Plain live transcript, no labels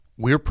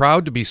We're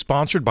proud to be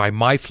sponsored by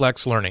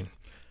MyFlex Learning.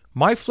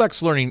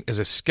 MyFlex Learning is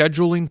a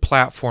scheduling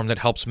platform that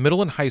helps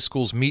middle and high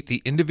schools meet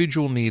the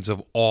individual needs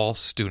of all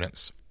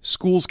students.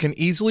 Schools can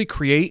easily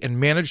create and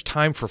manage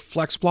time for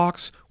flex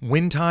blocks,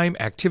 win time,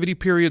 activity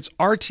periods,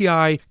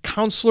 RTI,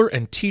 counselor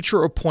and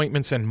teacher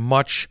appointments, and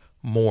much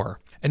more.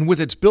 And with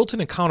its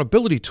built-in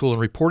accountability tool and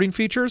reporting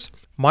features,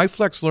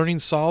 MyFlex Learning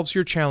solves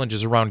your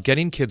challenges around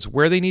getting kids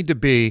where they need to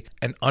be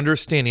and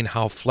understanding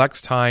how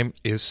flex time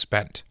is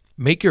spent.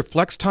 Make your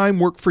flex time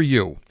work for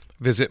you.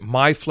 Visit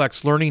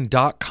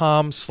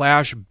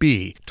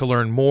myflexlearning.com/B to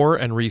learn more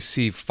and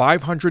receive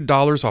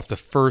 $500 off the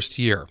first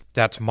year.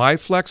 That's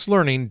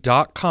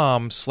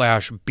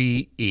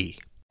myflexlearning.com/BE.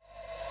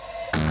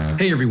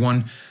 Hey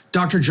everyone,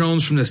 Dr.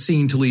 Jones from the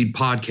Seeing to Lead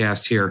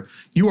podcast here.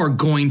 You are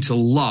going to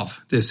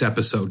love this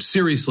episode.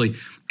 Seriously,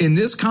 in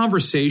this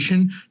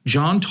conversation,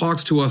 John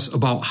talks to us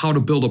about how to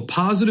build a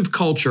positive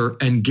culture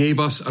and gave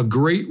us a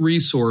great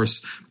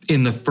resource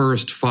in the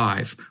first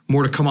 5.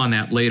 More to come on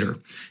that later.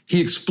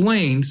 He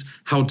explains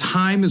how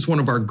time is one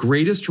of our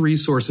greatest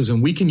resources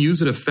and we can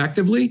use it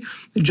effectively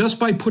just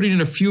by putting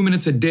in a few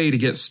minutes a day to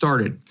get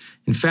started.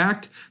 In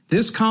fact,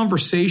 this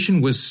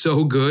conversation was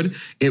so good,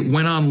 it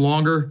went on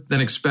longer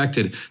than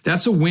expected.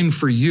 That's a win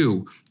for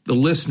you, the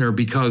listener,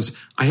 because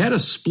I had to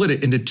split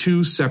it into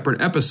 2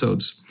 separate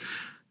episodes.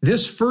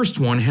 This first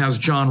one has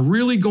John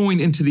really going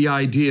into the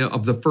idea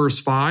of the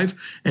first 5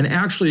 and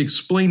actually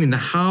explaining the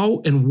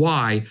how and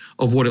why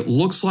of what it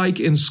looks like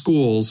in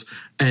schools.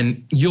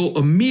 And you'll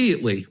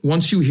immediately,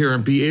 once you hear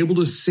him, be able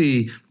to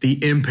see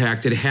the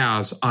impact it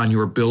has on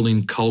your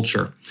building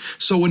culture.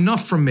 So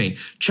enough from me.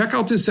 Check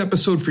out this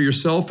episode for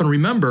yourself and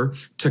remember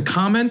to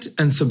comment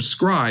and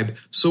subscribe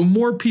so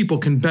more people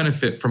can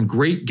benefit from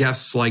great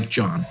guests like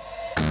John.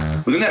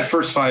 Within that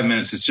first 5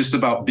 minutes, it's just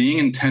about being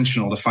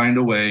intentional to find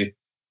a way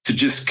to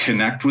just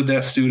connect with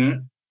that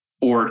student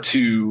or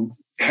to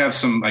have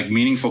some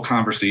meaningful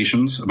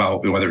conversations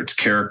about whether it's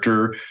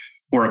character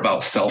or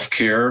about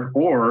self-care,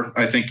 or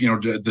I think,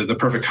 the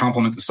perfect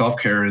complement to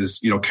self-care is,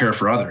 care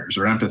for others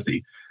or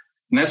empathy.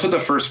 And that's what the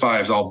first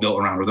 5 is all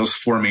built around, or those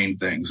 4 main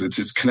things.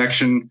 It's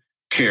connection,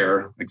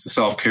 care, like the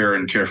self-care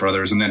and care for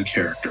others, and then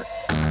character.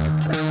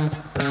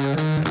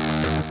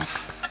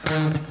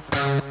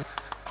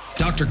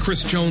 Dr.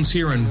 Chris Jones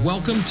here, and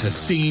welcome to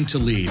Seeing to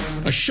Lead,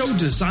 a show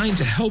designed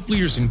to help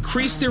leaders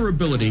increase their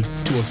ability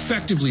to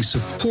effectively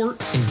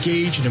support,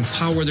 engage, and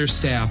empower their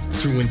staff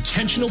through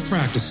intentional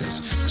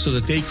practices so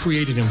that they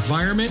create an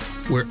environment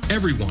where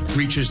everyone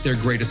reaches their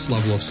greatest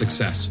level of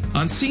success.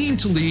 On Seeing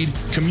to Lead,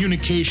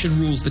 communication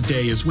rules the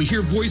day as we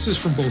hear voices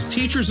from both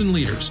teachers and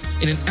leaders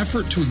in an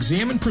effort to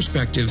examine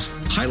perspectives,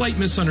 highlight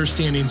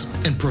misunderstandings,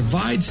 and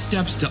provide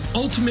steps to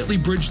ultimately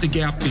bridge the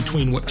gap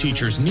between what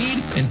teachers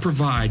need and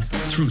provide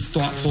through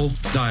thoughtful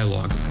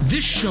dialogue.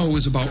 This show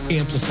is about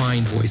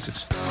amplifying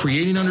voices,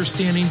 creating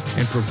understanding,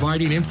 and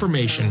providing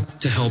information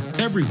to help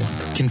everyone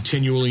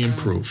continually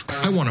improve.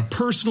 I want to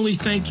personally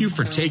thank you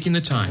for taking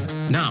the time.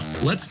 Now,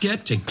 let's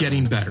get to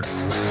getting better.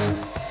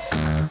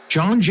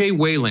 John J.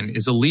 Whalen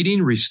is a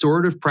leading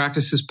restorative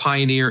practices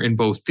pioneer in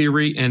both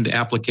theory and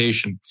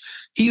application.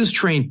 He has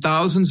trained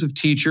thousands of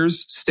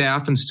teachers,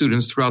 staff, and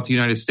students throughout the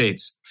United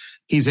States.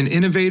 He's an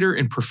innovator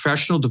in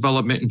professional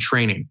development and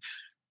training.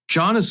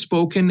 John has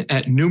spoken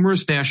at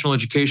numerous national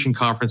education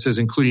conferences,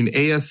 including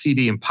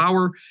ASCD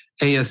Empower,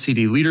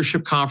 ASCD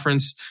Leadership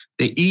Conference,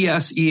 the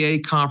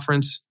ESEA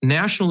Conference,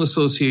 National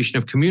Association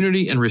of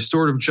Community and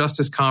Restorative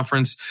Justice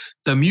Conference,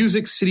 the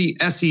Music City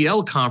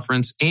SEL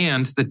Conference,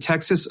 and the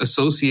Texas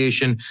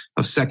Association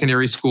of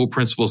Secondary School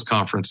Principals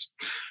Conference.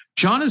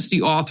 John is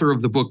the author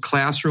of the book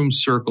Classroom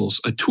Circles,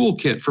 a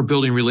toolkit for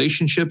building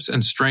relationships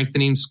and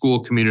strengthening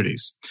school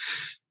communities.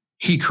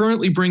 He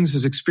currently brings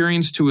his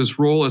experience to his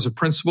role as a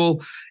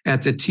principal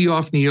at the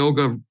Tiof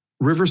Neoga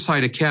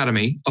Riverside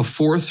Academy, a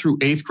 4th through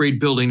 8th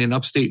grade building in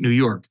upstate New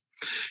York.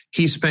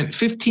 He spent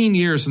 15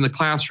 years in the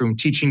classroom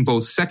teaching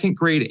both 2nd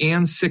grade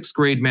and 6th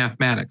grade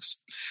mathematics.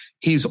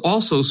 He's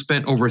also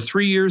spent over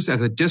 3 years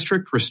as a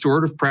district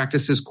restorative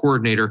practices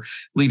coordinator,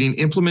 leading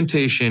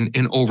implementation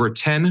in over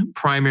 10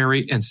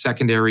 primary and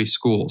secondary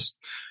schools.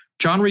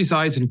 John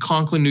resides in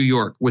Conklin, New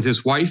York, with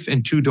his wife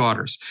and 2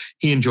 daughters.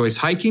 He enjoys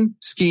hiking,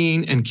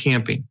 skiing, and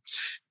camping.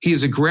 He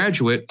is a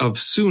graduate of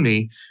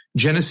SUNY,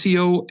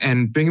 Geneseo,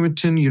 and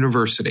Binghamton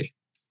University.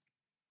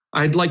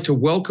 I'd like to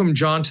welcome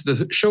John to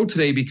the show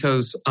today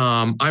because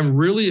I'm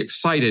really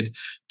excited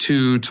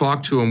to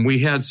talk to him. We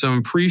had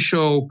some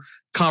pre-show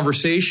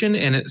conversation,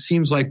 and it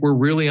seems like we're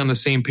really on the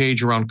same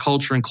page around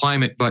culture and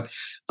climate, but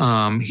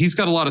he's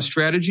got a lot of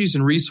strategies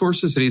and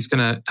resources that he's going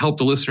to help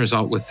the listeners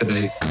out with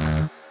today.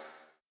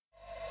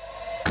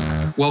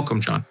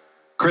 Welcome, John.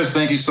 Chris,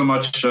 thank you so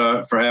much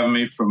for having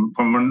me from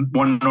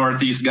one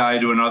Northeast guy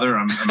to another.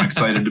 I'm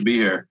excited to be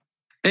here.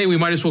 Hey, we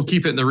might as well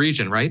keep it in the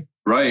region, right?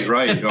 Right.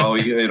 Well,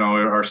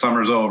 our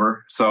summer's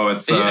over, so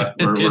it's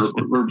we're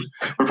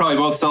probably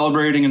both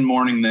celebrating and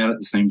mourning that at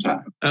the same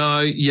time.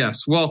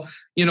 Yes. Well,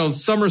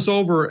 summer's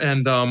over,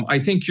 and I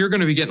think you're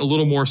going to be getting a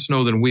little more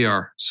snow than we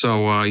are.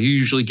 So you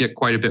usually get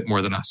quite a bit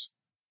more than us.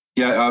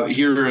 Yeah,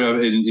 here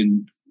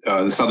in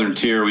the Southern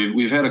Tier,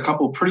 we've had a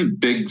couple pretty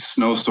big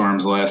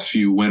snowstorms the last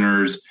few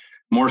winters,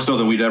 more so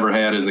than we'd ever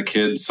had as a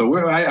kid.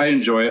 So I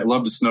enjoy it.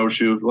 Love to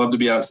snowshoe. Love to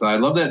be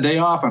outside. Love that day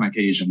off on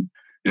occasion,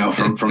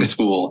 from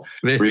school,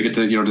 where you get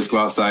to just go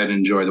outside and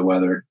enjoy the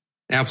weather.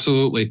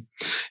 Absolutely.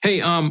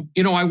 Hey, I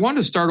wanted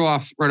to start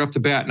off right off the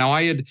bat. Now,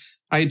 I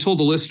had told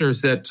the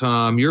listeners that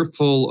you're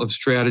full of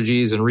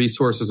strategies and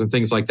resources and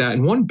things like that.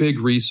 And one big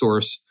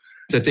resource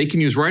that they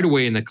can use right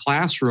away in the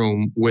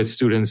classroom with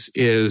students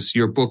is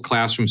your book,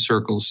 Classroom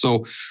Circles.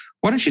 So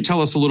why don't you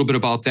tell us a little bit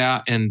about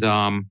that and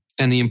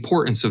the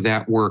importance of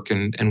that work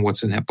and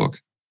what's in that book?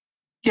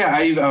 Yeah,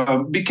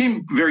 I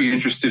became very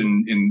interested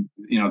in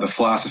the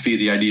philosophy,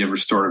 the idea of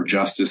restorative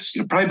justice,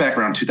 probably back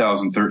around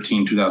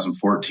 2013,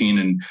 2014.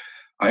 And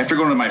after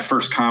going to my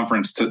first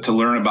conference to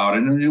learn about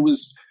it, and it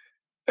was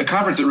a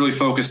conference that really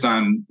focused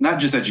on not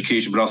just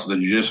education, but also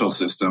the judicial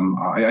system.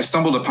 I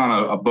stumbled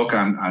upon a book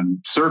on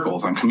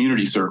circles, on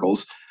community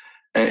circles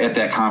at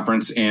that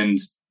conference, and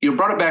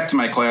brought it back to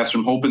my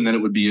classroom, hoping that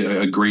it would be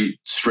a great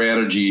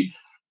strategy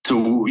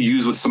to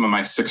use with some of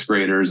my sixth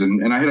graders.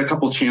 And I had a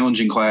couple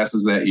challenging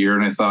classes that year,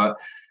 and I thought,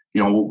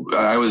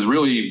 I was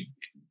really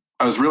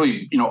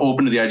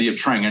open to the idea of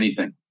trying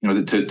anything,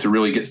 to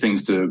really get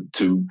things to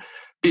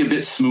be a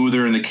bit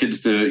smoother and the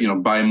kids to,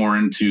 buy more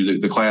into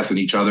the class and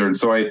each other. And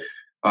so I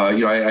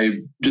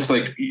just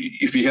like,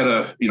 if you had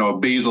a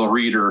Basil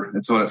reader,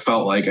 that's what it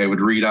felt like. I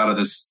would read out of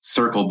this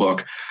circle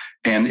book,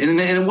 and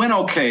it went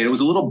okay. It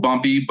was a little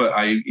bumpy, but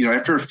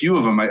after a few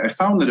of them, I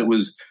found that it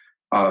was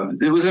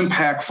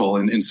impactful.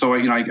 And so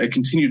I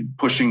continued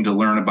pushing to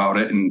learn about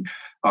it, and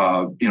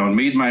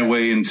made my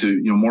way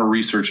into more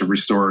research of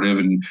restorative,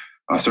 and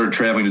started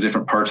traveling to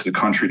different parts of the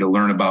country to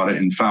learn about it,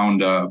 and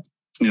found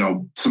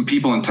some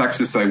people in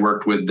Texas I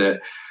worked with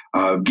that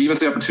gave us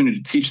the opportunity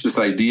to teach this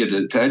idea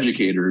to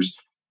educators.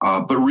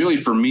 But really,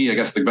 for me, I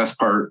guess the best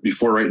part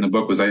before writing the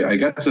book was I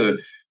got to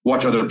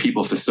watch other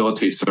people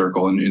facilitate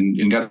circle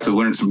and got to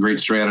learn some great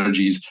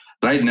strategies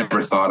that I'd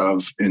never thought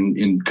of,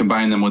 and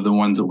combine them with the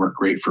ones that work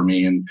great for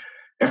me. And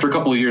after a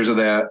couple of years of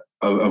that,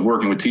 of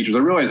working with teachers, I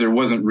realized there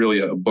wasn't really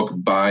a book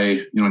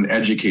by an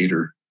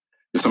educator,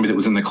 somebody that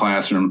was in the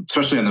classroom,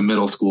 especially on the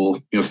middle school,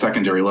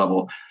 secondary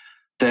level,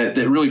 that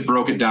really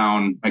broke it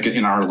down like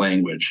in our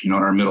language, in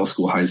our middle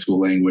school, high school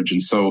language.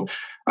 And so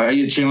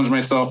I challenged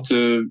myself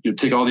to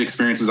take all the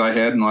experiences I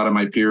had, and a lot of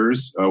my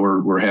peers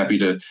were happy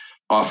to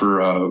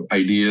offer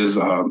ideas.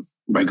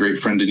 My great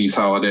friend Denise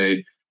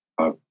Holliday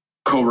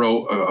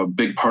co-wrote a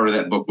big part of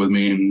that book with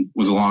me, and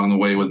was along the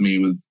way with me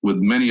with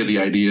many of the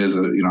ideas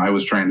that I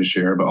was trying to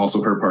share, but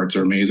also her parts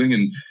are amazing.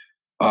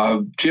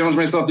 And challenged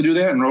myself to do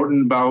that, and wrote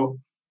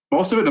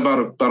most of it in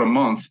about a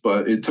month,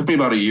 but it took me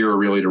about a year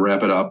really to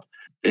wrap it up.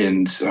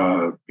 And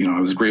I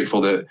was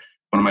grateful that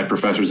one of my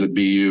professors at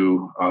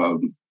BU,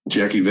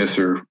 Jackie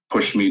Visser,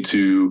 pushed me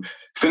to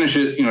finish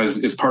it,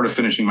 as part of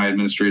finishing my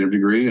administrative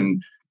degree.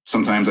 And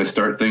sometimes I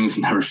start things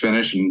and never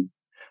finish. And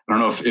I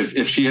don't know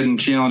if she hadn't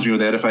challenged me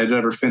with that, if I'd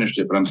ever finished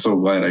it, but I'm so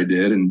glad I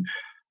did. And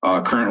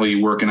currently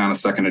working on a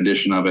second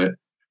edition of it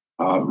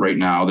right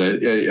now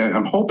that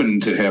I'm hoping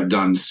to have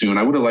done soon.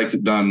 I would have liked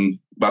it done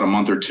about a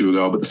month or two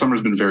ago, but the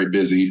summer's been very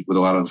busy with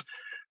a lot of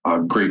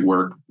great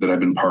work that I've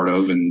been part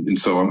of. And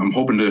so I'm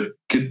hoping to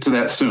get to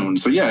that soon.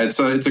 So yeah, it's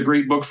a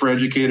great book for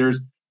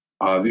educators.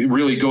 It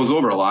really goes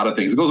over a lot of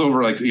things. It goes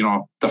over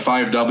the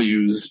 5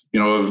 W's,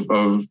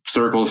 of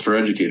circles for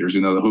educators,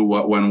 the who,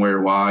 what, when, where,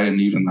 why,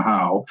 and even the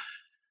how.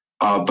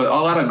 But a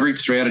lot of great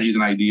strategies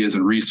and ideas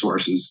and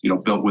resources,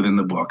 built within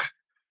the book,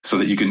 so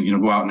that you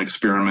can, go out and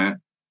experiment,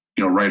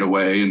 right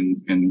away,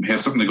 and have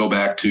something to go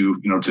back to,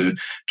 to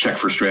check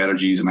for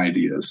strategies and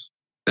ideas.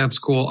 That's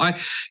cool.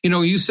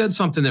 You said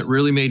something that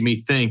really made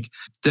me think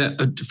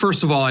that,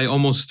 first of all, I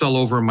almost fell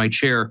over in my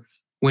chair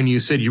when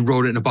you said you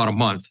wrote it in about a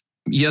month.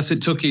 Yes,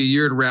 it took you a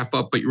year to wrap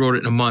up, but you wrote it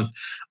in a month.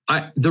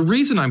 The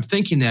reason I'm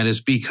thinking that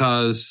is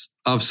because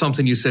of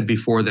something you said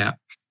before that.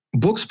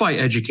 Books by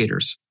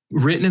educators,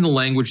 written in the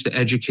language that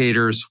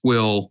educators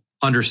will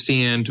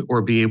understand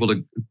or be able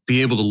to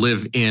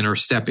live in or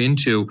step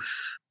into.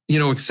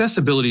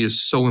 Accessibility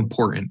is so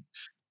important.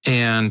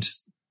 And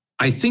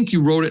I think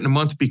you wrote it in a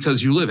month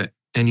because you live it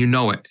and you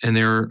know it. And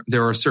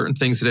there are certain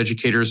things that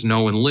educators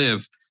know and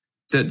live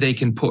that they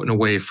can put in a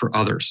way for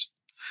others.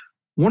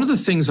 One of the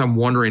things I'm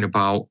wondering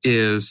about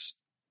is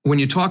when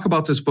you talk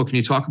about this book and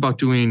you talk about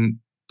doing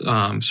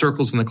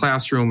circles in the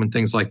classroom and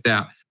things like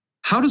that,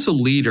 how does a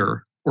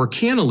leader, or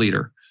can a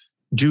leader,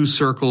 do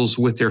circles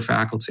with their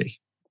faculty?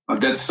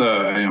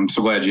 I'm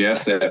so glad you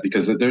asked that,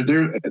 because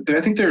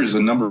I think there's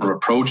a number of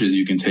approaches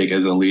you can take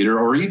as a leader,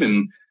 or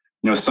even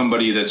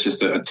somebody that's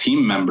just a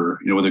team member,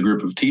 with a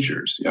group of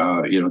teachers.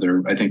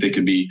 I think they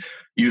could be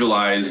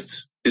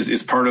utilized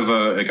is part of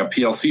a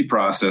PLC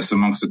process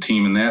amongst the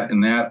team in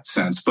that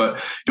sense.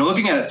 But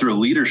looking at it through a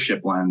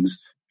leadership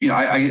lens,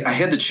 I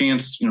had the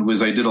chance,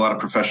 as I did a lot of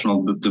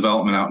professional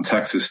development out in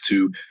Texas,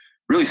 to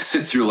really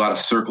sit through a lot of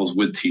circles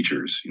with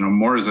teachers,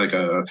 more as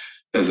a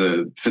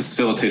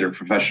facilitator of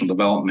professional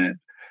development.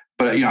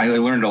 But I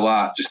learned a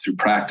lot just through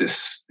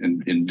practice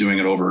and in doing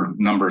it over a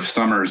number of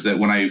summers, that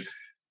when I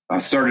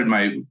started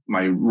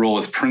my role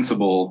as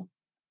principal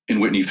in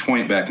Whitney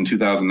Point back in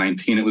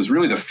 2019, it was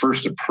really the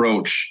first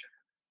approach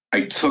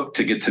I took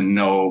to get to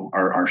know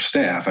our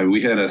staff.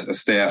 We had a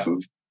staff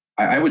of,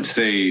 I would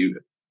say,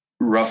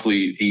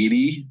 roughly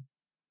 80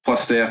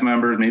 plus staff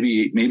members,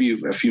 maybe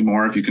a few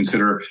more if you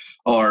consider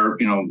our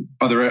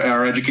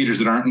our educators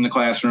that aren't in the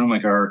classroom,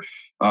 like our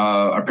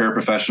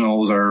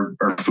paraprofessionals,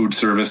 our food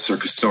service or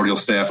custodial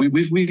staff.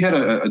 We had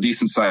a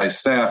decent sized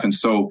staff, and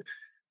so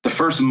the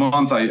first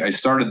month I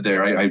started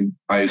there,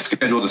 I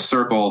scheduled a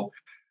circle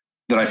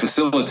that I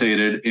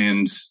facilitated,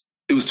 and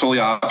it was totally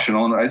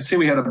optional. And I'd say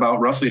we had about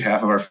roughly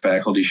half of our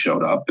faculty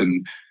showed up,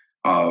 and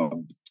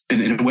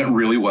it went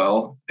really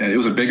well. And it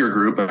was a bigger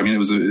group. I mean,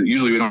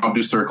 usually we don't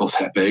do circles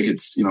that big.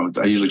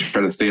 I usually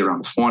try to stay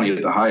around 20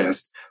 at the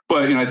highest.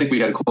 But, I think we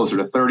had closer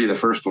to 30 the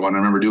first one. I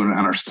remember doing it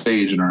on our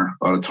stage in our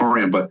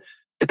auditorium. But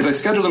as I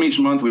scheduled them each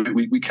month,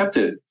 we kept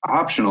it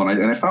optional.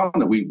 And I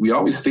found that we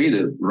always stayed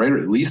at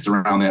least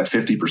around that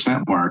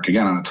 50% mark,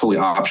 again, on a totally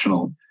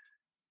optional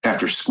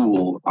after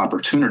school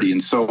opportunity.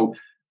 And so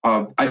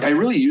I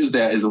really use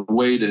that as a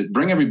way to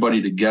bring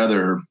everybody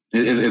together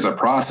as a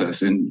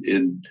process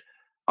and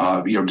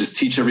just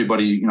teach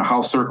everybody,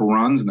 how Circle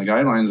runs and the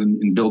guidelines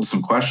and build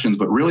some questions.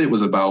 But really it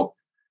was about,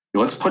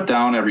 let's put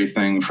down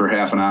everything for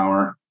half an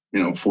hour,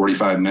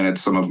 45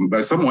 minutes. Some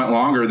went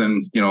longer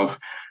than,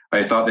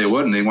 I thought they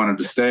would, and they wanted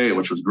to stay,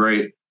 which was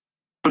great.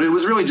 But it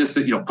was really just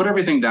that, put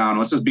everything down.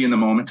 Let's just be in the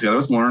moment together.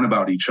 Let's learn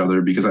about each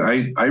other, because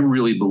I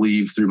really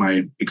believe through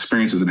my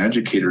experience as an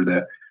educator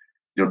that,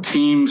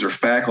 teams or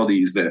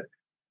faculties that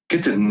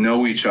get to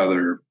know each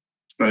other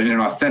in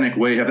an authentic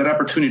way have that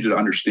opportunity to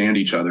understand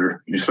each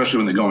other, especially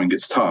when the going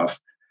gets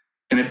tough.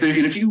 And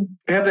if you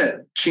have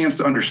that chance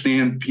to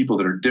understand people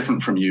that are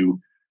different from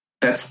you,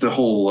 that's the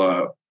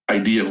whole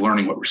idea of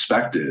learning what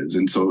respect is.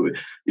 And so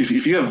if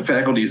you have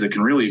faculties that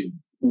can really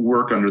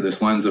work under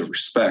this lens of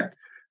respect,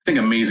 I think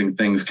amazing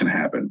things can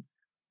happen.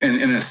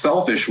 And in a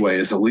selfish way,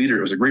 as a leader,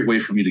 it was a great way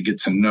for me to get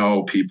to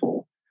know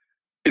people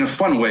in a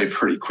fun way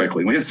pretty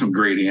quickly. We had some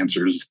great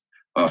answers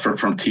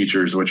from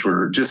teachers, which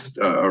were just,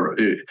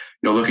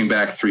 looking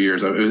back 3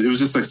 years, it was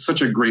just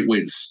such a great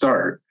way to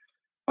start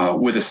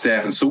with a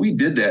staff. And so we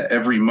did that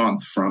every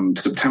month from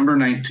September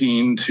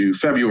 19 to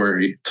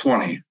February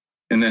 20.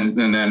 And then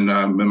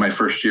in my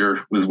first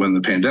year was when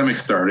the pandemic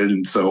started.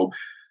 And so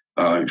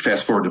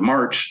fast forward to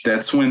March,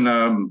 that's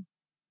when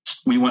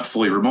we went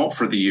fully remote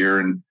for the year.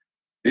 And,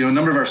 a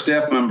number of our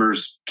staff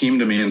members came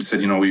to me and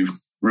said, we've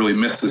really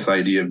missed this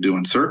idea of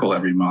doing Circle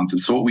every month. And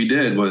so what we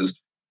did was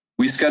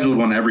we scheduled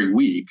one every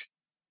week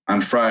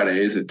on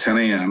Fridays at 10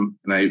 a.m.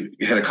 And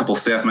I had a couple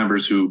staff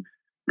members who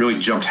really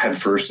jumped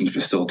headfirst into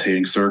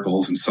facilitating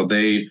circles. And so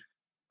they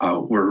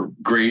were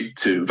great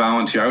to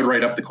volunteer. I would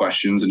write up the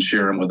questions and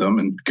share them with them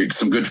and get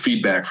some good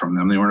feedback from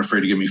them. They weren't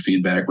afraid to give me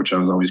feedback, which I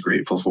was always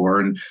grateful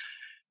for.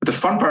 But the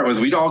fun part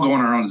was we'd all go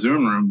in our own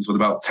Zoom rooms with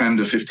about 10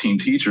 to 15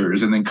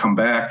 teachers and then come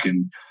back,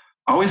 and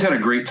always had a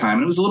great time.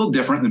 And it was a little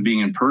different than being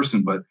in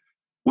person. But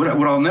what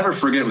I'll never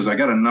forget was I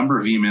got a number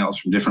of emails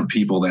from different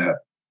people that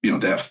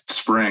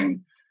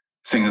spring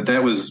saying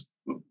that was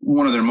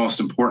one of their most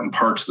important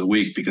parts of the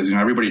week, because,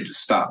 everybody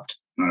just stopped.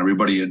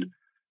 Everybody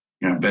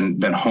had,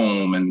 been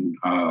home and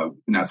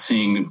not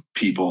seeing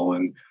people,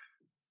 and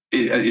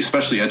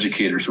especially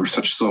educators who are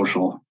such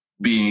social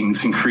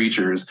beings and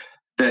creatures,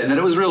 that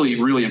it was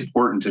really, really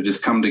important to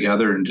just come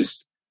together and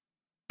just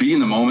be in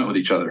the moment with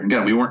each other.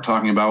 Again, we weren't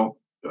talking about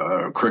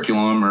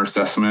curriculum or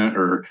assessment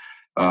or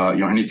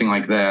anything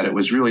like that. It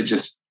was really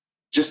just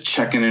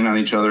checking in on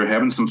each other,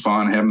 having some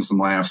fun, having some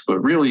laughs, but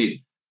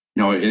really,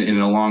 in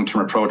a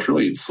long-term approach,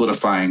 really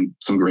solidifying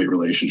some great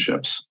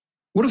relationships.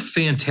 What a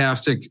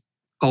fantastic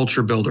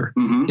culture builder,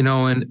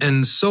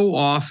 and so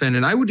often,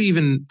 and I would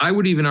even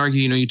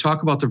argue, you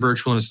talk about the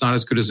virtual and it's not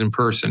as good as in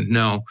person.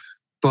 No,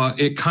 but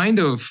it kind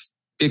of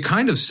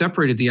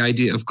separated the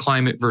idea of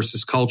climate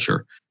versus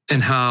culture,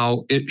 and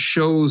how it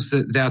shows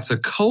that that's a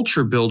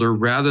culture builder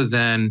rather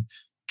than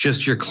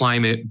just your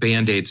climate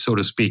Band-Aid, so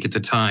to speak, at the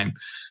time,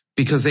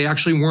 because they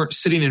actually weren't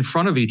sitting in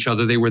front of each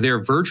other. They were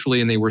there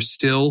virtually, and they were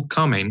still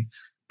coming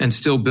and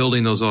still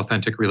building those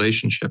authentic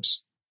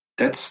relationships.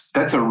 That's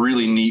a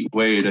really neat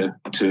way to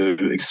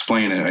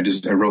explain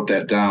it. I wrote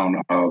that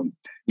down.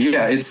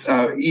 It's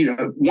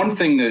one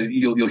thing that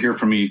you'll hear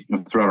from me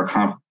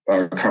throughout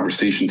our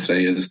conversation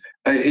today is,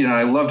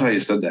 I loved how you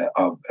said that.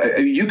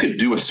 You could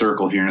do a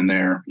circle here and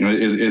there,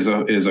 is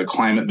a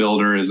climate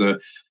builder, is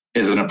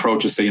an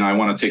approach to say, I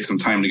want to take some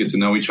time to get to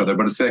know each other.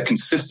 But it's that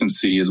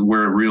consistency is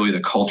where really the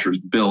culture is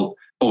built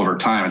over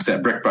time. It's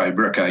that brick by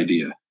brick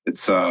idea.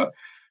 It's, I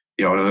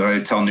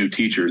tell new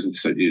teachers,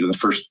 it's the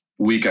first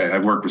week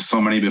I've worked with so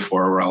many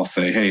before where I'll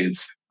say, hey,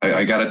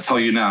 I got to tell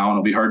you now, and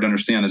it'll be hard to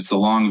understand, it's the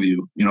long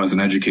view, as an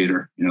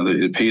educator,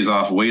 it pays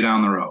off way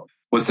down the road.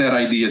 What's that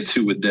idea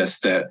too with this,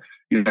 that,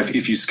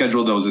 if you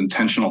schedule those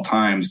intentional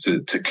times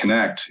to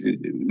connect,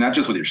 not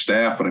just with your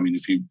staff, but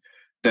if you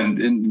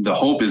then the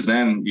hope is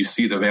then you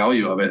see the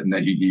value of it and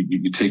that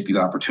you take these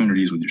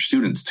opportunities with your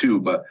students too.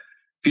 But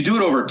if you do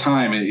it over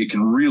time, it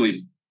can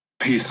really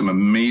pay some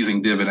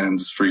amazing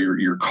dividends for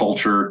your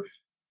culture,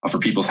 for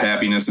people's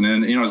happiness. And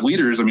then, as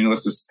leaders,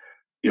 let's just,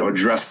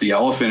 address the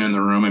elephant in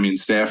the room.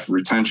 Staff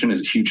retention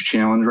is a huge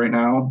challenge right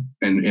now.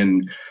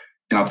 And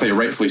I'll tell you,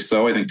 rightfully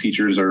so. I think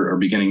teachers are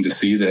beginning to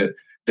see that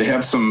they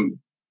have some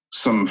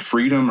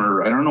freedom,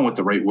 or I don't know what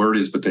the right word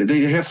is, but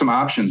they have some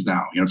options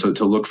now,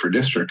 to look for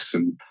districts.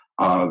 And,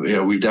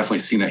 we've definitely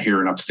seen it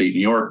here in upstate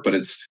New York, but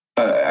it's,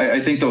 I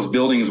think those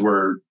buildings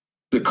where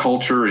the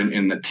culture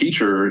and the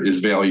teacher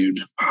is valued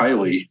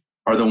highly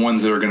are the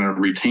ones that are going to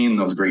retain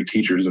those great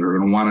teachers that are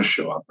going to want to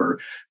show up or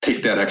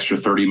take that extra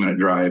 30-minute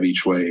drive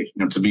each way,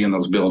 to be in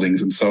those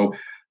buildings. And so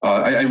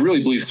I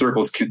really believe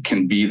circles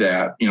can be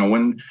that,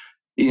 when,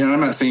 I'm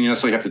not saying you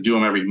necessarily have to do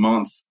them every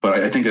month, but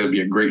I think that would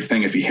be a great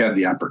thing if you had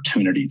the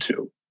opportunity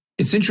to.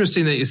 It's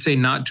interesting that you say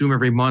not do them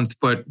every month,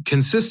 but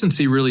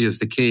consistency really is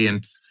the key.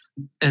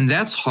 And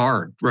that's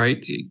hard,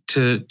 right?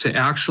 To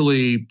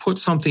actually put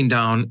something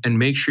down and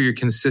make sure you're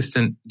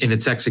consistent in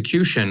its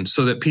execution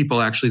so that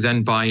people actually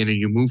then buy in and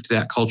you move to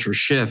that culture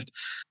shift.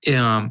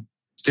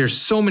 There's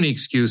so many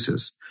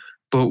excuses,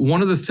 but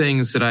one of the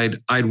things that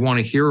I'd want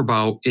to hear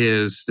about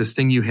is this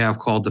thing you have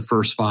called the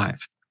first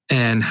 5,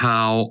 and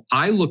how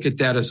I look at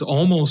that as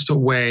almost a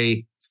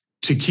way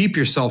to keep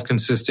yourself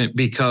consistent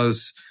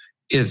because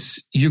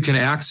you can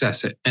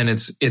access it and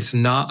it's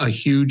not a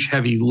huge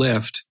heavy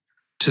lift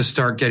to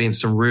start getting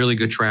some really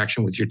good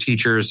traction with your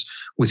teachers,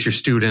 with your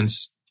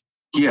students.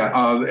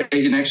 Yeah,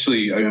 and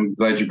actually, I'm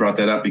glad you brought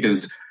that up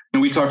because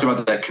we talked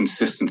about that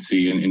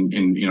consistency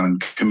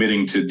and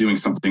committing to doing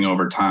something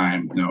over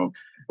time. I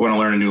want to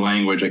learn a new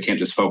language. I can't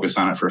just focus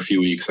on it for a few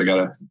weeks. I got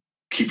to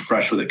keep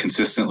fresh with it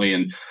consistently.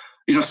 And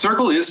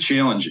Circle is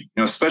challenging,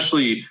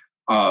 especially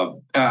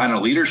on a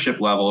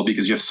leadership level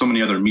because you have so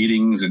many other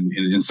meetings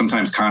and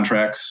sometimes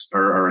contracts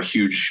are a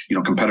huge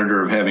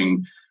competitor of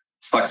having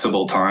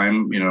flexible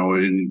time,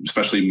 and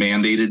especially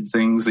mandated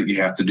things that you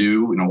have to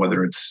do,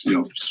 whether it's,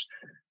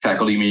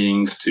 faculty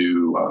meetings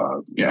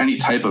to any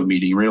type of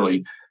meeting,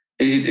 really.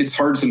 It's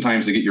hard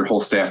sometimes to get your whole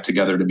staff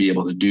together to be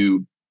able to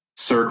do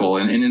Circle.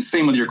 And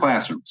same with your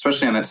classroom,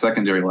 especially on that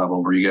secondary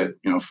level where you get,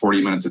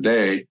 40 minutes a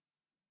day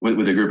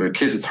with a group of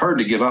kids. It's hard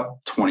to give up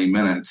 20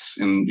 minutes.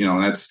 And,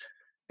 that's,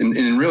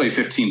 and really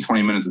 15,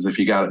 20 minutes is if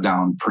you got it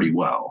down pretty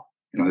well.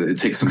 It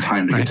takes some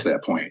time to get to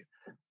that point.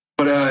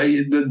 But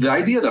the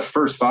idea of the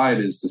first 5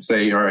 is to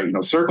say, all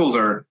right, circles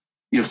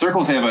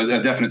have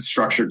a definite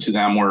structure to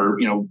them where,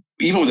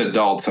 even with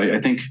adults, I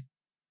think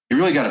you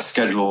really got to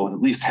schedule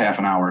at least half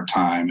an hour of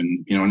time.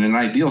 And, in an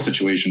ideal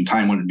situation,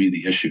 time wouldn't be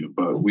the issue.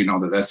 But we know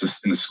that that's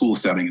just in a school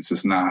setting, it's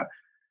just not.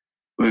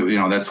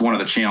 That's one of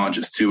the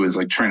challenges, too, is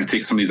like trying to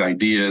take some of these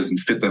ideas and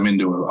fit them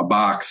into a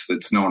box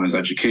that's known as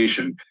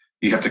education.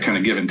 You have to kind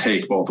of give and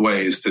take both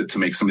ways to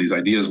make some of these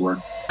ideas work.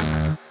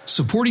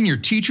 Supporting your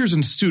teachers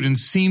and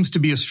students seems to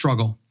be a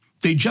struggle.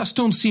 They just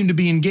don't seem to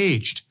be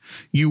engaged.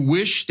 You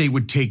wish they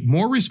would take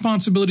more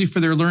responsibility for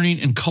their learning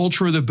and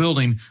culture of the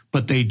building,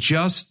 but they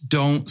just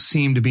don't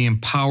seem to be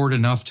empowered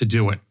enough to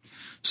do it.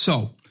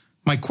 So,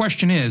 my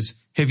question is,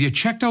 have you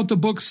checked out the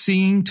book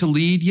Seeing to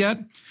Lead yet?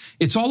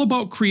 It's all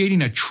about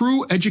creating a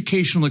true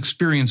educational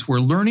experience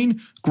where learning,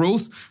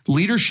 growth,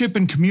 leadership,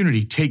 and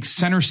community take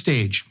center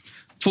stage.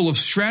 Full of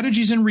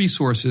strategies and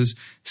resources,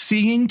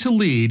 Seeing to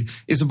Lead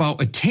is about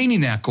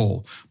attaining that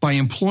goal by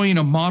employing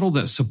a model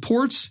that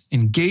supports,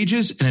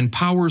 engages, and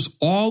empowers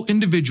all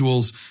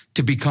individuals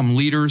to become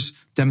leaders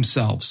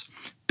themselves.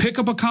 Pick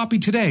up a copy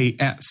today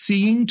at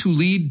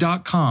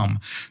seeingtolead.com.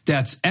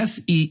 That's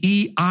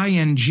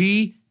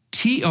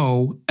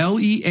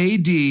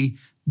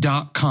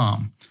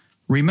SEEINGTOLEAD.com.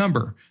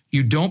 Remember,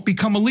 you don't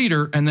become a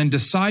leader and then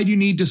decide you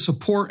need to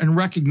support and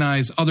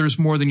recognize others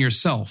more than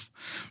yourself.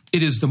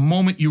 It is the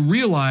moment you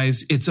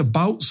realize it's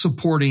about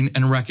supporting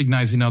and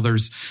recognizing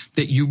others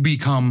that you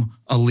become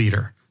a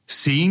leader.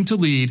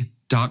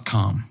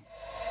 Seeingtolead.com.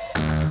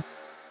 The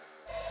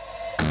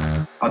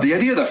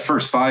idea of the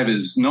first 5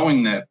 is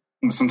knowing that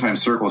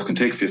sometimes circles can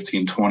take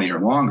 15, 20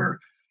 or longer.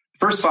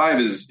 First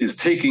 5 is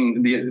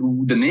taking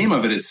the name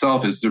of it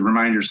itself is to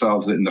remind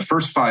yourselves that in the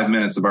first 5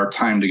 minutes of our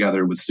time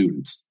together with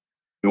students,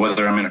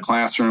 whether I'm in a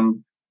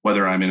classroom,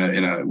 whether I'm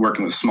in a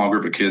working with a small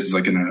group of kids,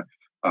 like in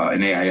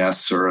an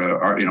AIS or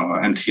a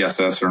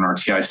MTSS or an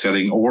RTI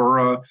setting,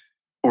 or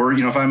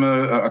if I'm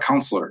a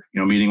counselor,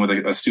 meeting with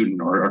a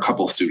student or a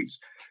couple of students.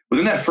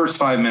 Within that first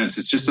 5 minutes,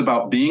 it's just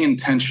about being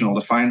intentional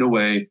to find a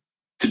way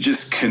to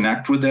just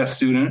connect with that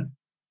student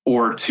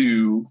or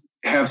to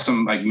have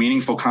some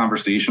meaningful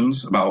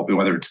conversations about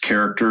whether it's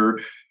character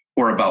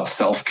or about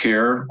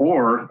self-care,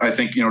 or I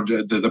think,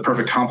 the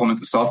perfect complement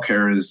to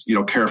self-care is,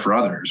 care for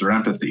others or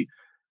empathy.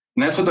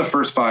 And that's what the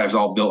first 5 is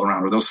all built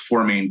around, or those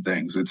 4 main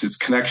things. It's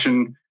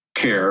connection,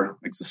 care,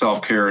 like the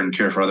self-care and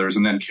care for others,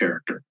 and then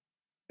character.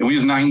 And we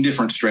use 9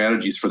 different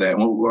strategies for that.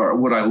 And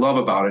what I love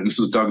about it, and this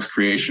was Doug's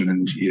creation,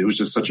 and it was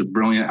just such a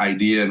brilliant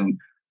idea. And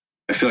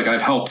I feel like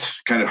I've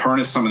helped kind of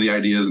harness some of the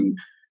ideas and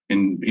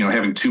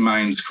having two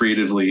minds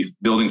creatively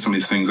building some of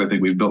these things. I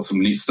think we've built some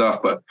neat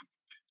stuff, but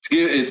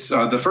it's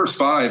the first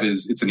 5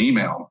 it's an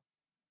email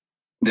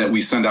that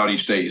we send out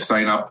each day. You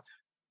sign up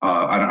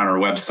on our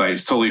website.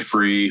 It's totally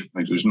free.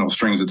 Like, there's no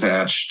strings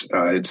attached.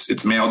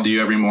 It's mailed to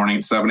you every morning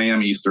at 7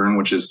 a.m. Eastern,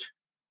 which is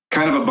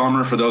kind of a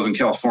bummer for those in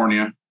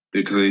California,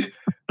 because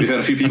we've had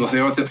a few people say,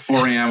 "Oh, it's at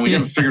 4 a.m." We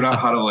haven't figured out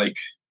how to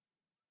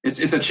it's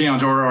a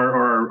challenge.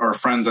 Or our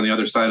friends on the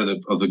other side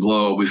of the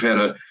globe. We've had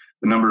a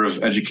number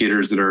of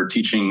educators that are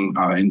teaching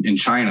in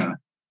China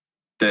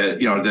that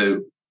they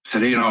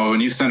said, "Hey,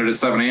 when you send it at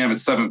 7 a.m.,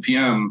 it's 7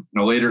 p.m.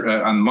 Later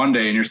on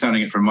Monday, and you're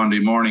sending it for Monday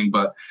morning."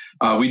 But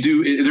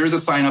there's a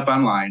sign up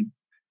online,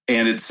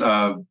 and it's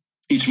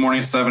each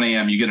morning at 7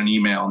 a.m. you get an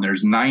email, and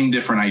there's 9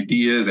 different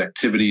ideas,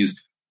 activities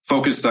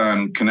focused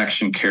on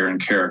connection, care, and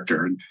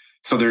character. And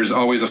so there's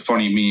always a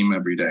funny meme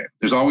every day.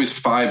 There's always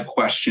 5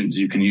 questions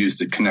you can use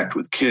to connect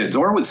with kids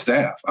or with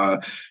staff.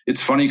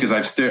 It's funny because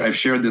I've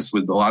shared this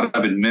with a lot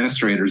of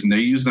administrators, and they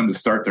use them to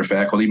start their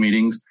faculty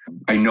meetings.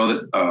 I know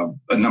that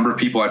a number of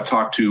people I've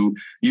talked to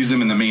use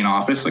them in the main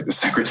office, like the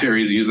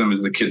secretaries use them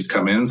as the kids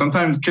come in.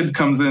 Sometimes a kid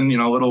comes in,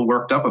 a little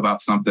worked up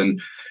about something.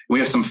 We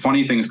have some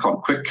funny things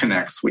called quick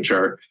connects, which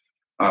are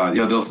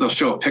they'll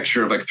show a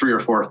picture of like 3 or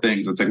 4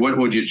 things. It's like, what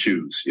would you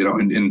choose?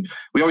 And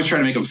we always try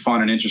to make them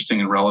fun and interesting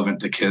and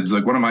relevant to kids.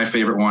 Like, one of my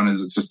favorite ones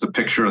is it's just a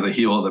picture of the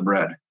heel of the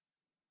bread.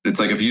 It's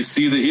like, if you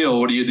see the heel,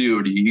 what do you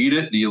do? Do you eat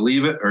it? Do you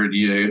leave it? Or do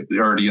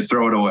you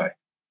throw it away?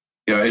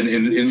 And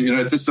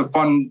it's just a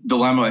fun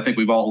dilemma I think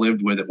we've all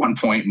lived with at one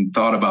point and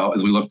thought about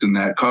as we looked in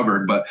that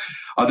cupboard. But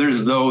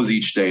there's those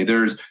each day.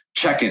 There's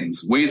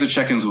check-ins, ways of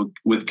check-ins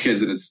with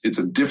kids. And it's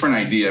a different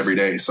idea every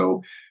day.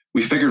 So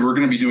we figured we're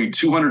going to be doing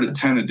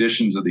 210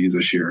 editions of these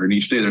this year. And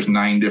each day there's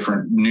 9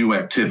 different new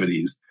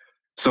activities.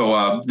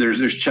 So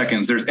there's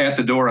check-ins. There's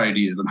at-the-door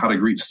ideas on how to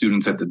greet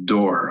students at the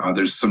door.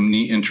 There's some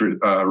neat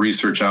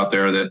research out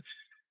there that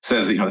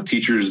says that, the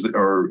teachers,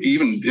 or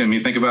even,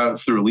 think about it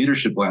through a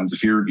leadership lens.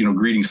 If you're,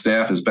 greeting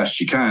staff as best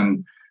you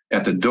can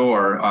at the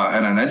door,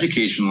 and an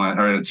education lens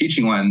or a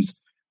teaching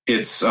lens,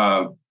 it's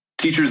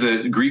teachers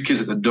that greet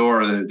kids at the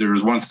door. There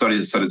was one study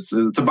that said it's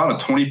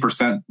about a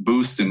 20%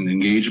 boost in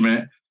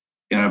engagement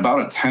and about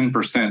a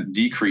 10%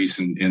 decrease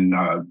in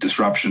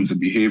disruptions and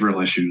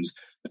behavioral issues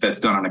if that's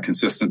done on a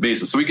consistent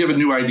basis. So we give a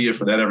new idea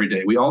for that every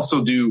day. We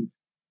also do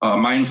a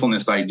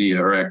mindfulness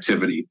idea or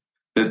activity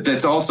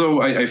that's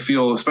also, I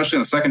feel, especially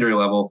on the secondary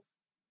level,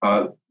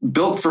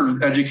 built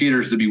for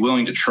educators to be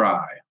willing to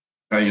try.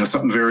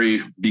 Something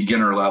very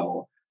beginner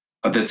level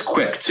that's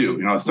quick too.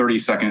 A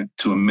 30-second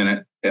to a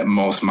minute at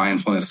most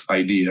mindfulness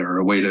idea, or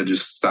a way to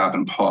just stop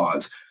and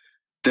pause.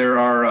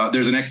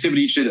 There's an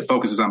activity each day that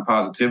focuses on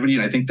positivity,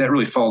 and I think that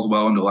really falls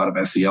well into a lot of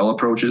SEL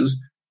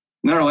approaches.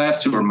 And then our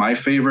last 2 are my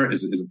favorite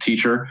as a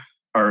teacher,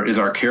 is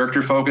our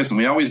character focus, and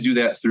we always do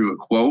that through a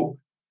quote,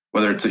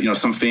 whether it's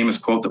some famous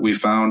quote that we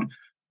found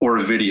or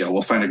a video.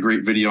 We'll find a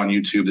great video on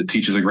YouTube that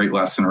teaches a great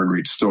lesson or a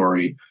great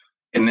story.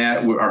 And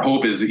that our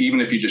hope is, even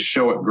if you just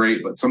show it,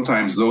 great, but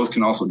sometimes those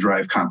can also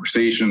drive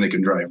conversation. They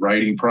can drive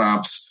writing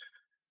prompts.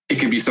 It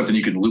can be something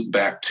you can loop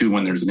back to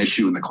when there's an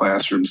issue in the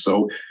classroom.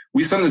 So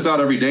we send this out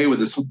every day with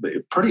this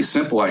pretty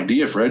simple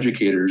idea for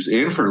educators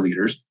and for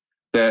leaders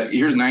that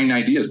here's 9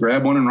 ideas,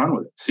 grab one and run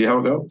with it, see how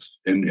it goes.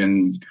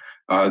 And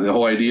the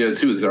whole idea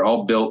too is they're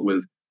all built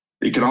with,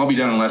 they can all be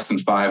done in less than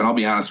 5. And I'll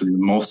be honest with you,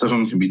 most of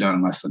them can be done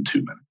in less than 2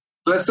 minutes.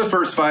 So that's the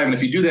first 5. And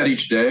if you do that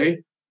each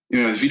day,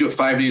 if you do it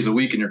 5 days a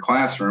week in your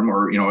classroom,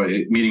 or,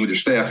 a meeting with your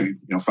staff,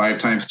 5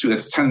 times 2,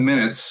 that's 10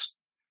 minutes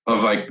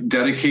of like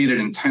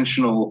dedicated,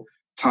 intentional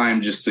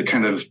time just to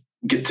kind of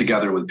get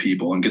together with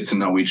people and get to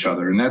know each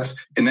other. And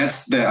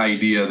that's the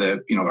idea that,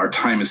 our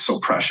time is so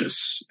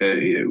precious,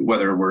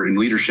 whether we're in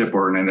leadership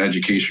or in an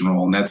education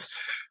role. And that's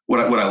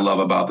what I love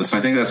about this. And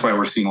I think that's why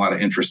we're seeing a lot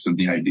of interest in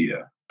the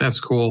idea. That's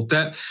cool.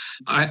 That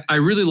I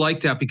really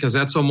like that, because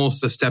that's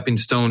almost a stepping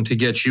stone to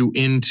get you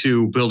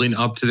into building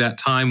up to that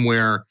time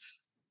where,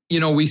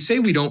 we say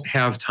we don't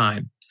have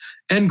time.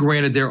 And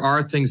granted, there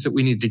are things that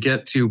we need to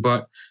get to,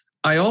 but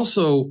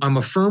I'm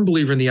a firm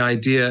believer in the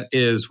idea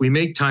is we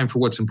make time for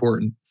what's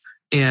important.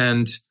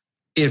 And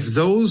if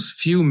those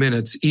few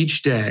minutes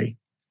each day,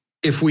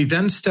 if we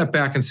then step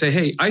back and say,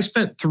 hey, I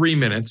spent 3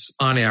 minutes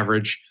on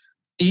average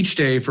each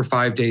day for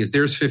 5 days,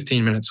 there's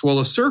 15 minutes. Well,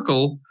 a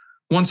circle,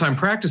 once I'm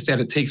practiced at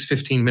it, takes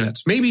 15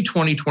 minutes, maybe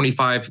 20,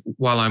 25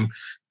 while I'm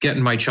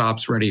getting my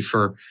chops ready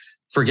for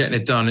getting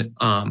it done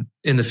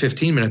in the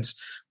 15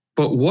 minutes.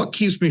 But what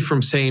keeps me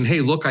from saying,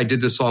 hey, look, I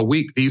did this all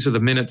week. These are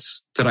the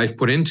minutes that I've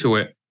put into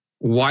it.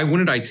 Why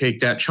wouldn't I take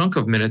that chunk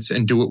of minutes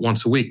and do it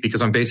once a week?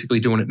 Because I'm basically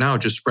doing it now,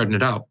 just spreading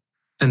it out.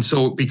 And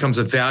so it becomes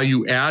a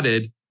value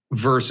added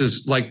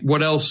versus like,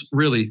 what else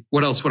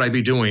would I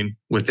be doing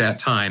with that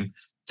time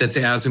that's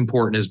as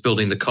important as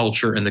building the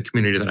culture and the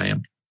community that I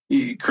am?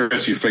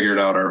 Chris, you figured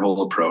out our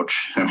whole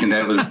approach. In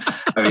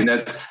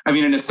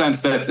a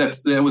sense,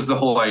 that was the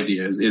whole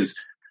idea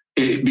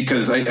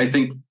because I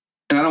think,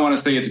 and I don't want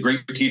to say it's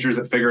great teachers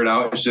that figure it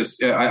out. It's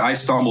just, I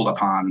stumbled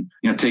upon,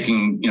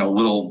 taking,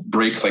 little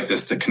breaks like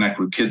this to connect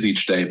with kids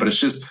each day. But it's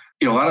just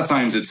a lot of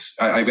times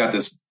I've got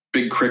this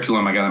big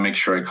curriculum I got to make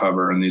sure I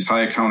cover, and these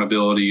high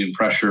accountability and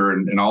pressure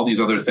and all these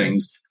other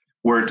things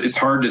where it's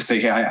hard to say,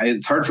 hey,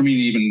 it's hard for me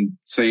to even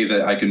say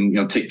that I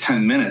can, take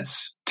 10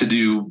 minutes to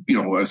do,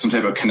 some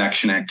type of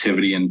connection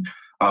activity. And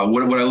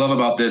what I love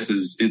about this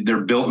is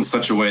they're built in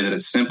such a way that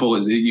it's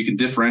simple. You can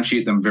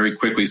differentiate them very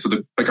quickly. So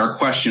like our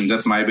questions,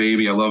 that's my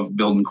baby. I love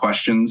building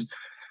questions.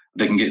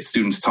 They can get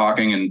students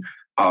talking. And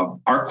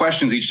our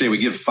questions each day, we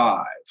give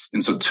 5.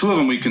 And so 2 of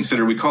them we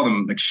call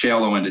them like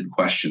shallow-ended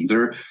questions.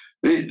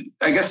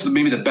 I guess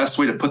maybe the best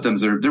way to put them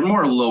is they're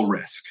more low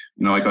risk.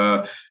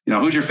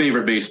 Who's your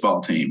favorite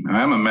baseball team?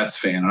 I'm a Mets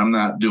fan, and I'm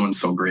not doing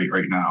so great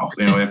right now,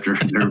 after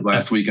their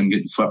last weekend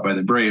getting swept by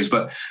the Braves.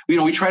 But,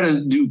 we try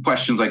to do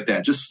questions like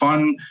that, just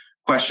fun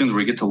questions where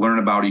we get to learn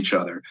about each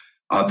other.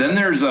 Then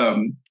there's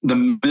the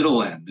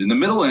middle end. In the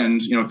middle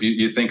end, if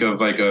you think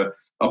of like a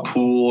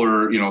pool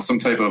or, some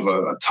type of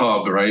a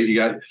tub, right? You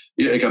got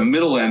like a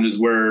middle end is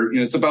where,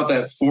 it's about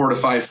that 4 to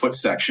 5 foot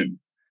section.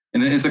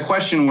 And it's a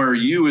question where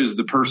you as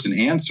the person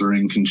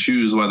answering can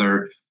choose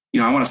whether,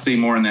 I want to stay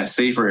more in that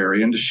safer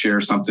area and to share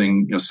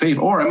something, safe,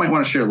 or I might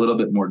want to share a little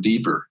bit more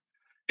deeper.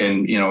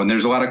 And, and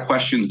there's a lot of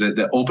questions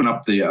that open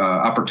up the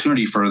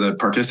opportunity for the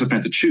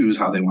participant to choose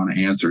how they want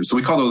to answer. So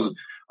we call those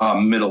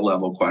middle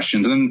level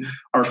questions. And then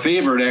our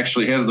favorite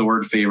actually has the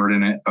word favorite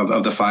in it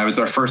of the 5. It's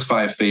our first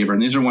 5 favorite.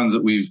 And these are ones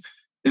that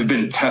have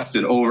been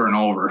tested over and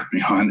over,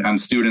 on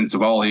students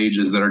of all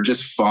ages that are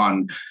just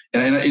fun.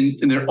 And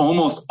they're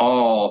almost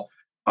all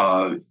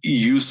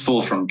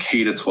useful from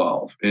K to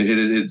 12.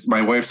 It's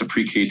my wife's a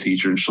pre-K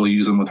teacher, and she'll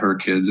use them with her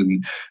kids,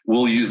 and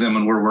we'll use them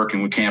when we're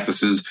working with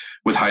campuses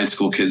with high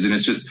school kids. And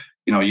it's just,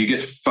 you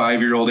get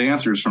 5-year-old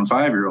answers from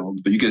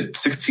 5-year-olds, but you get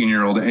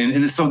 16-year-old,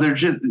 and so they're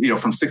just,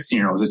 from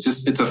 16-year-olds.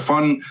 It's a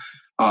fun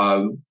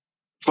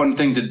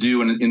thing to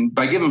do. And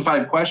by giving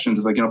 5 questions,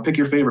 it's like, pick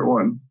your favorite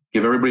one,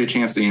 give everybody a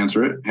chance to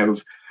answer it,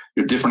 have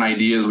your different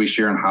ideas we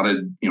share on how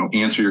to,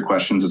 answer your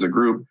questions as a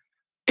group.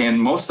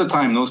 And most of the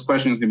time, those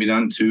questions can be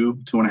done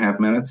 2.5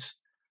 minutes.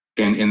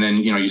 And then,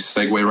 you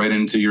segue right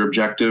into your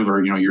objective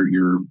or,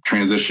 your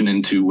transition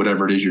into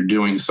whatever it is you're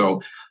doing.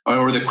 So,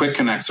 or the quick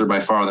connects are by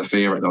far the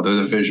favorite, though. They're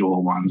the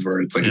visual ones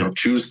where it's like,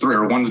 choose 3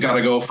 or one's got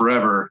to go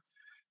forever.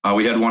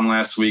 We had one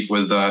last week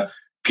with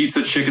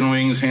pizza, chicken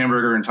wings,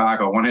 hamburger, and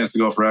taco. One has to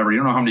go forever. You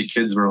don't know how many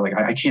kids were like,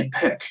 I can't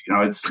pick.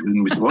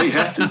 And we said, well, you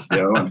have to.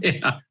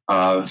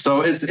 Yeah.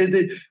 So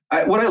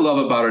what I love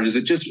about it is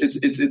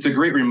it's a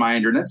great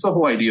reminder, and that's the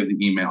whole idea of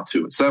the email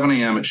too. At 7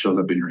 a.m., it shows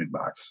up in your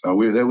inbox.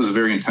 That was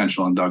very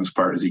intentional on Doug's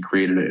part as he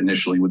created it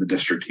initially with the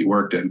district he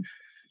worked in.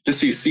 Just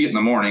so you see it in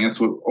the morning.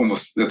 That's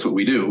what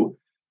we do.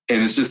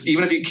 And it's just,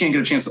 even if you can't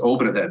get a chance to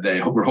open it that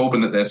day, we're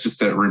hoping that that's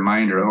just a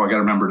reminder. I got to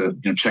remember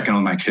to check in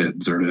with my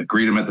kids or to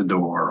greet them at the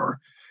door or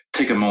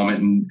take a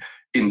moment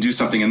and do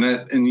something.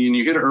 And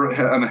you hit it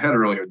on the head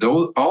earlier.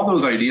 All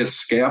those ideas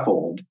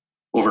scaffold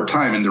over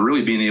time into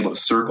really being able to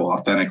circle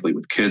authentically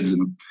with kids.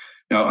 And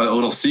a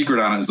little secret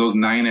on it is those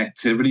 9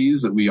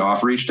 activities that we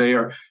offer each day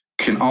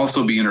can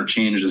also be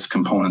interchanged as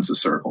components of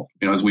circle.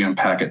 As we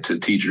unpack it to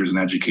teachers and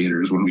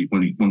educators when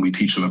we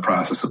teach them the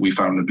process that we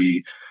found to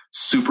be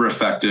super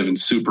effective and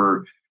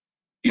super,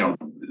 I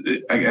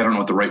don't know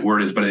what the right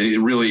word is, but it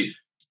really,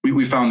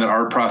 we found that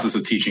our process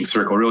of teaching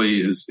circle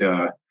really is,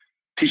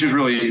 teachers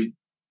really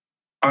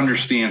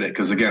understand it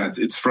because again,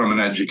 it's from an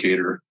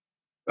educator,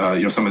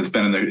 somebody that's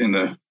been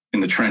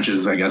in the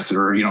trenches, I guess,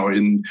 or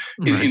in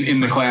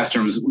the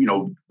classrooms,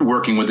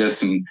 working with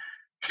this and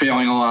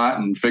failing a lot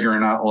and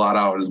figuring out a lot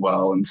out as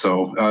well. And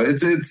so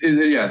that's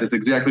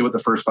exactly what the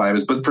first 5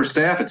 is. But for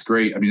staff, it's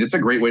great. I mean, it's a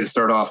great way to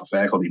start off a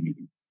faculty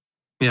meeting,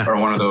 or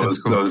one of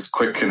those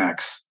quick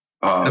connects.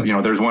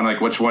 There's one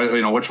like which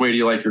way do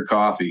you like your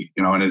coffee?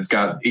 And it's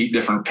got 8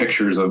 different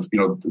pictures of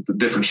the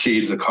different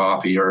shades of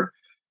coffee, or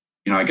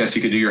I guess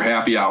you could do your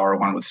happy hour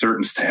one with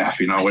certain staff.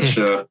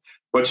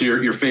 What's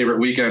your favorite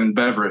weekend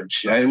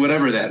beverage?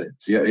 Whatever that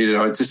is. Yeah,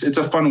 it's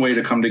a fun way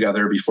to come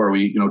together before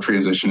we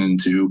transition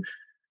into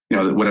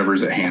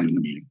whatever's at hand in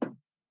the meeting.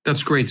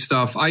 That's great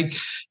stuff.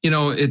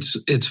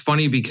 It's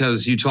funny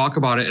because you talk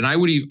about it, and I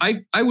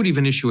would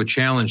even issue a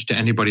challenge to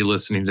anybody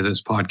listening to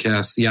this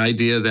podcast. The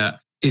idea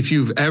that if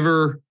you've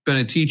ever been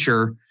a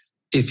teacher,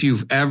 if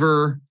you've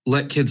ever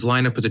let kids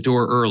line up at the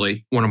door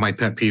early, one of my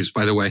pet peeves,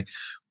 by the way,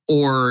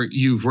 or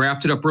you've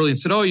wrapped it up early and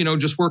said,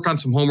 just work on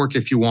some homework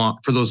if you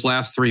want for those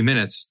last 3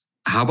 minutes.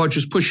 How about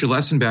just push your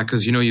lesson back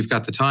because you've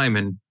got the time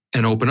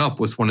and open up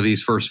with one of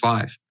these first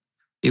 5?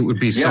 It would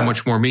be so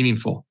much more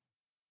meaningful.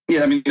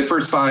 Yeah, I mean, the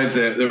first 5 is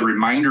the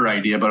reminder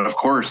idea, but of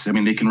course, I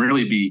mean, they can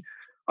really be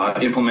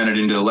implemented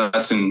into the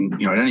lesson,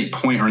 at any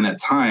point or in that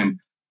time.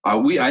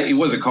 It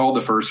wasn't called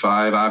the first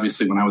 5,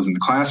 obviously, when I was in the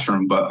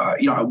classroom, but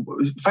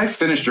if I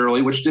finished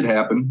early, which did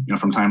happen,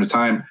 from time to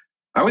time,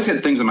 I always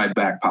had things in my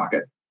back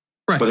pocket.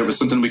 Right. Whether it was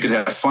something we could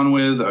have fun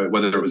with,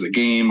 whether it was a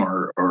game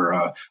or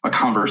a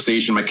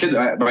conversation. My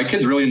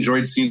kids really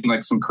enjoyed seeing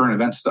like some current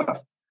event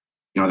stuff,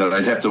 that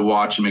I'd have to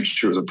watch and make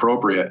sure it was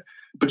appropriate.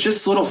 But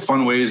just little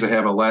fun ways to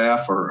have a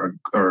laugh or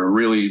a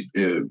really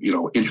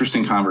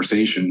interesting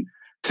conversation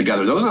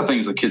together. Those are the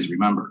things that kids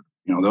remember.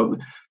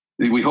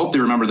 We hope they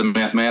remember the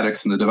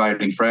mathematics and the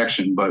dividing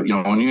fraction, but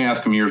when you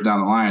ask them years down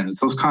the line, it's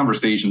those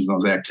conversations,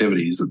 those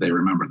activities that they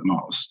remember the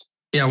most.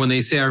 Yeah, when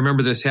they say, I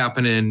remember this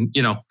happened in,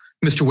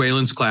 Mr.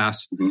 Whalen's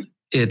class,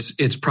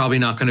 it's probably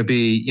not going to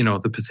be,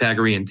 the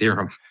Pythagorean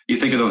theorem. You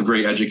think of those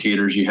great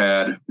educators you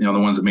had, the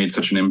ones that made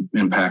such an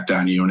impact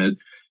on you. And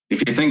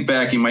if you think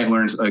back, you might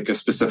learn like a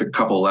specific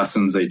couple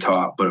lessons they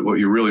taught, but what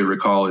you really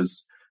recall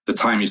is the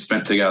time you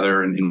spent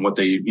together and what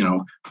they,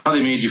 how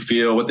they made you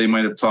feel, what they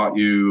might have taught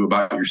you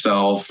about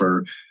yourself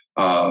or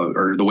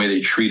the way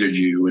they treated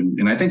you.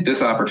 And I think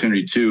this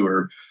opportunity too,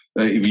 or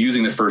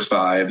using the first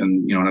five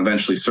and, and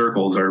eventually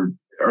circles are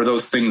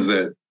those things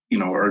that,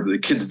 or the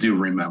kids do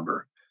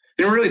remember.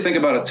 And really think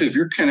about it too. If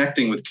you're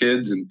connecting with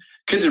kids and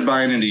kids are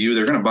buying into you,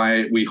 they're going to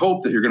buy, we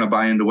hope that you're going to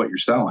buy into what you're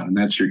selling, and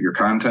that's your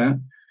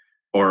content,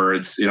 or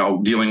it's,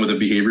 dealing with a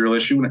behavioral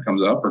issue when it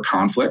comes up or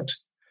conflict.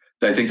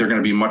 I think they're going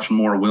to be much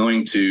more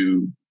willing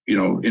to,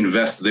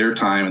 invest their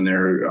time and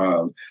their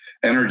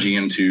energy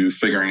into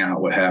figuring out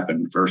what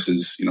happened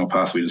versus,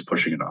 possibly just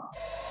pushing it off.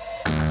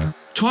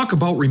 Talk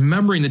about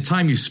remembering the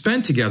time you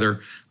spent together.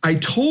 I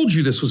told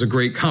you this was a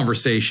great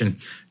conversation.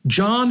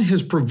 John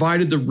has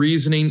provided the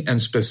reasoning and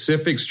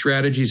specific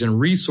strategies and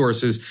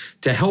resources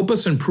to help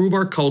us improve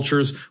our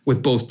cultures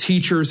with both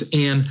teachers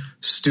and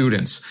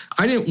students.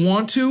 I didn't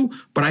want to,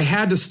 but I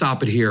had to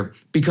stop it here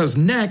because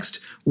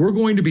next we're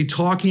going to be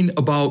talking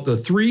about the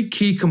 3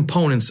 key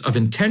components of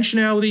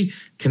intentionality,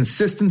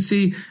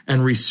 consistency,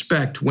 and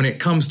respect when it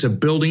comes to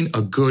building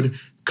a good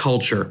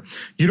culture.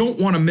 You don't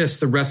want to miss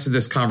the rest of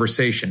this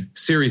conversation.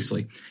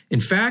 Seriously.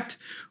 In fact,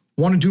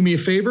 want to do me a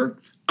favor?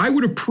 I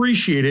would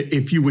appreciate it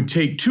if you would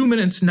take 2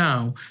 minutes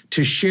now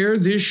to share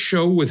this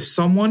show with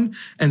someone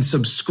and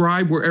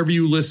subscribe wherever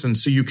you listen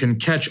so you can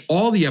catch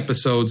all the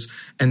episodes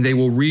and they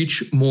will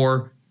reach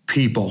more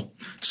people.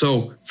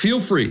 So feel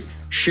free,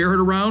 share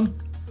it around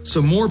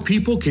so more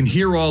people can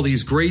hear all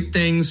these great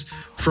things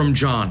from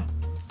John.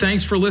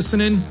 Thanks for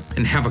listening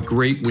and have a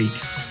great week.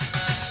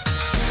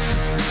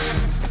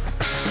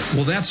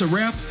 Well, that's a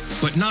wrap,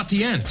 but not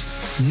the end.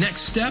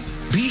 Next step,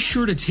 be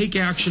sure to take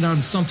action on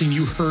something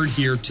you heard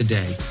here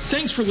today.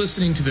 Thanks for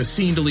listening to the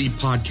Seen to Lead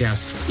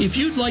podcast. If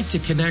you'd like to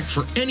connect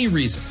for any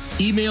reason,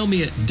 email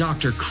me at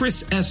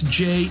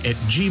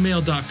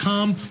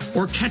drchrisSJ@gmail.com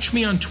or catch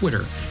me on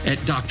Twitter at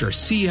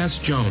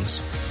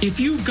drcsjones. If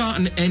you've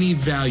gotten any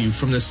value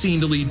from the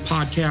Seen to Lead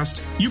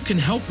podcast, you can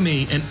help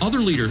me and other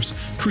leaders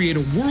create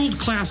a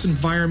world-class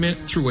environment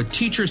through a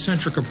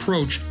teacher-centric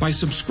approach by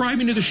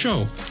subscribing to the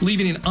show,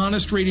 leaving an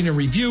honest rating and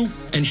review,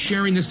 and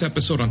sharing this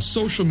episode on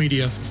social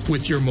media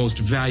with your most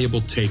valuable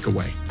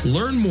takeaway.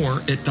 Learn more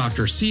at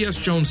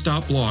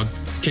drcsjones.blog.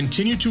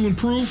 Continue to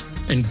improve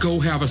and go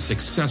have a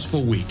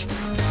successful week.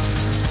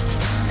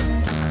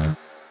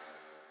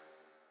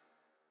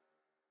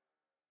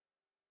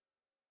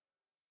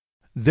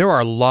 There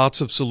are lots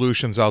of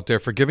solutions out there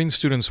for giving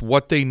students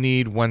what they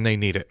need when they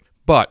need it.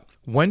 But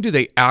when do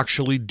they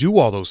actually do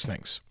all those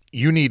things?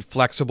 You need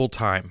flexible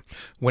time.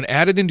 When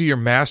added into your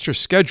master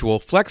schedule,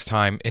 Flex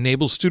Time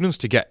enables students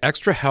to get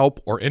extra help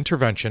or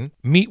intervention,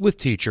 meet with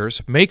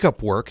teachers, make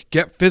up work,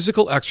 get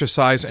physical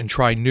exercise, and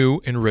try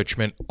new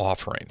enrichment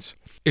offerings.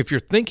 If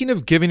you're thinking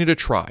of giving it a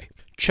try,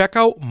 check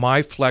out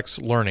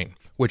MyFlex Learning,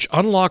 which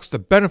unlocks the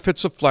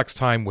benefits of Flex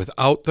Time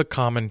without the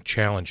common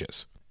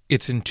challenges.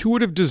 Its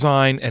intuitive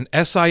design and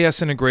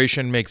SIS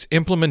integration makes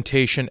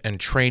implementation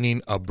and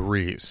training a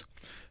breeze.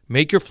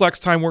 Make your Flex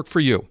Time work for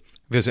you.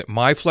 Visit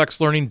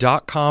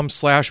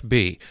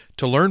myflexlearning.com/B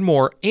to learn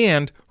more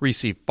and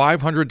receive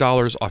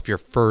 $500 off your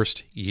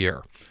first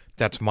year.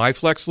 That's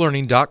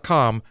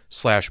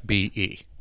myflexlearning.com/BE.